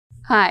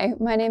Hi,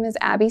 my name is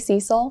Abby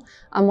Cecil.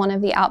 I'm one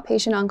of the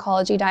outpatient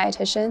oncology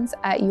dietitians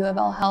at U of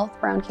L Health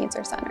Brown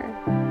Cancer Center.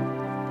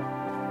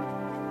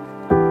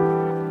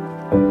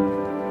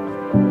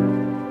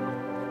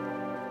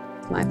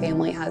 My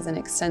family has an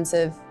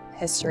extensive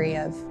history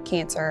of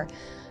cancer,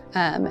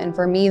 and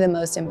for me the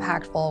most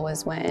impactful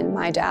was when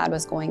my dad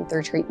was going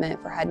through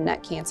treatment for head and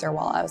neck cancer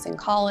while I was in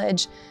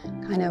college,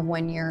 kind of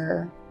when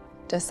you're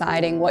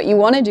deciding what you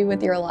want to do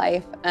with your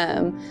life.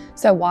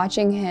 So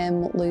watching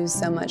him lose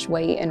so much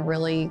weight and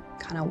really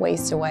kind of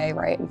waste away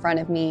right in front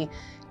of me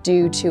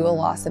due to a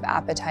loss of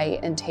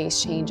appetite and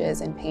taste changes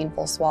and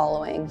painful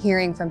swallowing,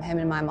 hearing from him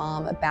and my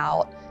mom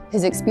about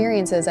his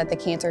experiences at the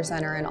cancer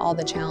center and all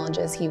the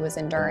challenges he was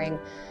enduring,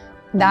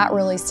 that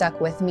really stuck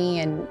with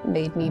me and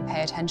made me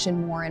pay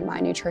attention more in my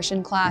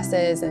nutrition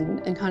classes and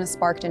kind of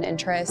sparked an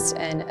interest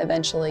and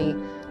eventually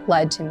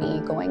led to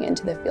me going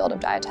into the field of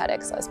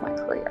dietetics as my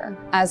career.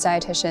 As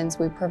dietitians,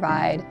 we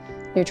provide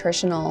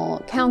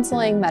nutritional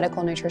counseling,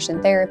 medical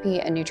nutrition therapy,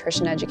 and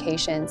nutrition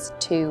educations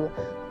to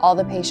all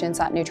the patients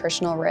at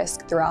nutritional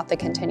risk throughout the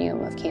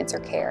continuum of cancer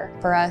care.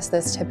 For us,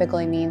 this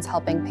typically means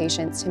helping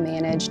patients to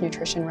manage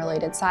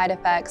nutrition-related side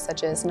effects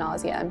such as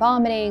nausea and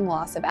vomiting,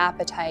 loss of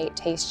appetite,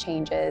 taste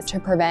changes, to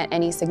prevent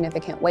any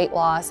significant weight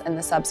loss and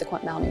the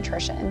subsequent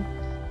malnutrition.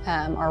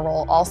 Our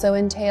role also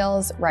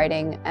entails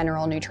writing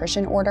enteral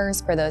nutrition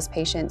orders for those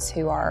patients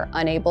who are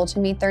unable to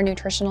meet their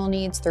nutritional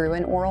needs through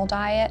an oral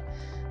diet,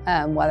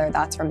 whether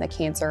that's from the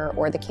cancer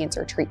or the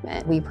cancer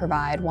treatment. We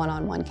provide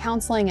one-on-one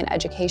counseling and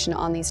education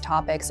on these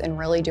topics and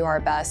really do our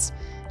best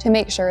to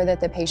make sure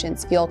that the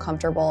patients feel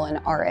comfortable and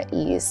are at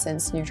ease,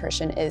 since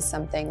nutrition is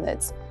something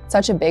that's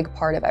such a big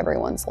part of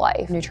everyone's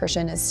life.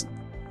 Nutrition is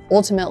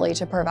ultimately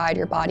to provide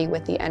your body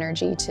with the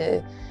energy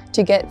to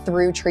get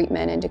through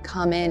treatment and to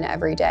come in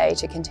every day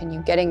to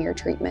continue getting your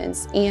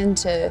treatments and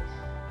to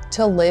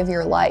live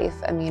your life.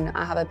 I mean,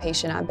 I have a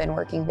patient I've been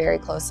working very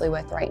closely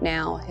with right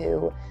now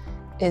who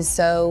is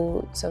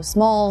so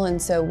small and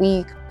so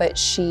weak, but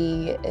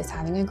she is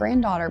having a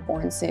granddaughter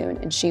born soon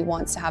and she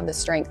wants to have the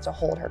strength to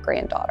hold her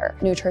granddaughter.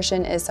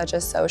 Nutrition is such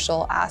a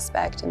social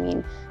aspect. I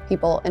mean,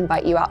 people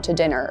invite you out to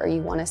dinner or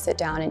you want to sit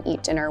down and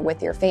eat dinner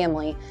with your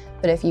family,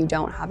 but if you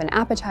don't have an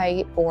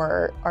appetite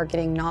or are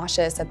getting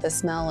nauseous at the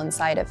smell and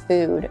sight of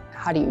food,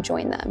 how do you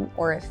join them?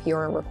 Or if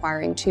you're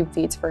requiring tube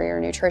feeds for your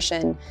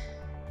nutrition,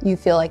 you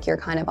feel like you're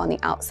kind of on the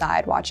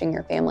outside watching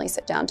your family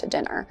sit down to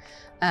dinner.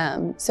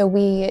 So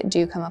we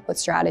do come up with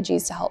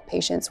strategies to help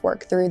patients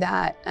work through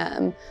that,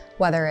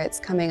 whether it's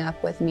coming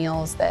up with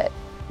meals that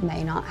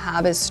may not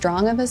have as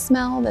strong of a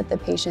smell that the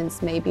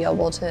patients may be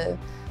able to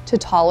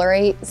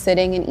tolerate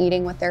sitting and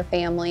eating with their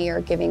family, or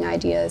giving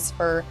ideas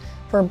for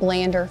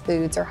blander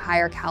foods or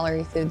higher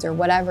calorie foods or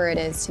whatever it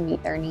is to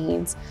meet their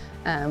needs.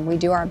 We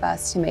do our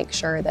best to make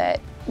sure that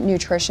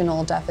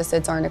nutritional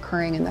deficits aren't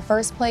occurring in the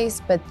first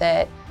place, but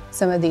that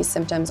some of these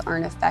symptoms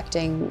aren't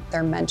affecting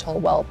their mental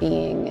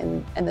well-being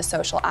and the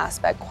social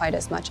aspect quite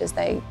as much as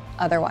they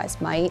otherwise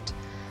might.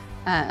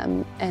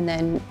 And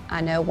then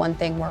I know one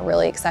thing we're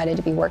really excited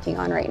to be working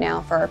on right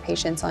now for our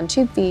patients on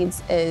tube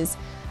feeds is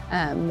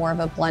more of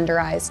a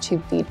blenderized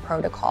tube feed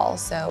protocol.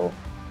 So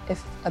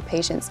if a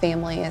patient's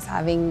family is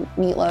having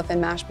meatloaf and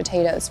mashed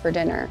potatoes for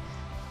dinner,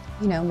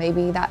 you know,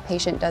 maybe that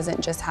patient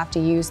doesn't just have to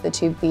use the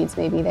tube feeds.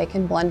 Maybe they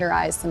can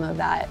blenderize some of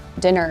that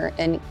dinner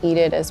and eat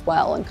it as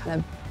well and kind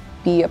of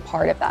be a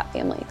part of that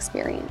family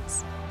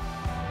experience.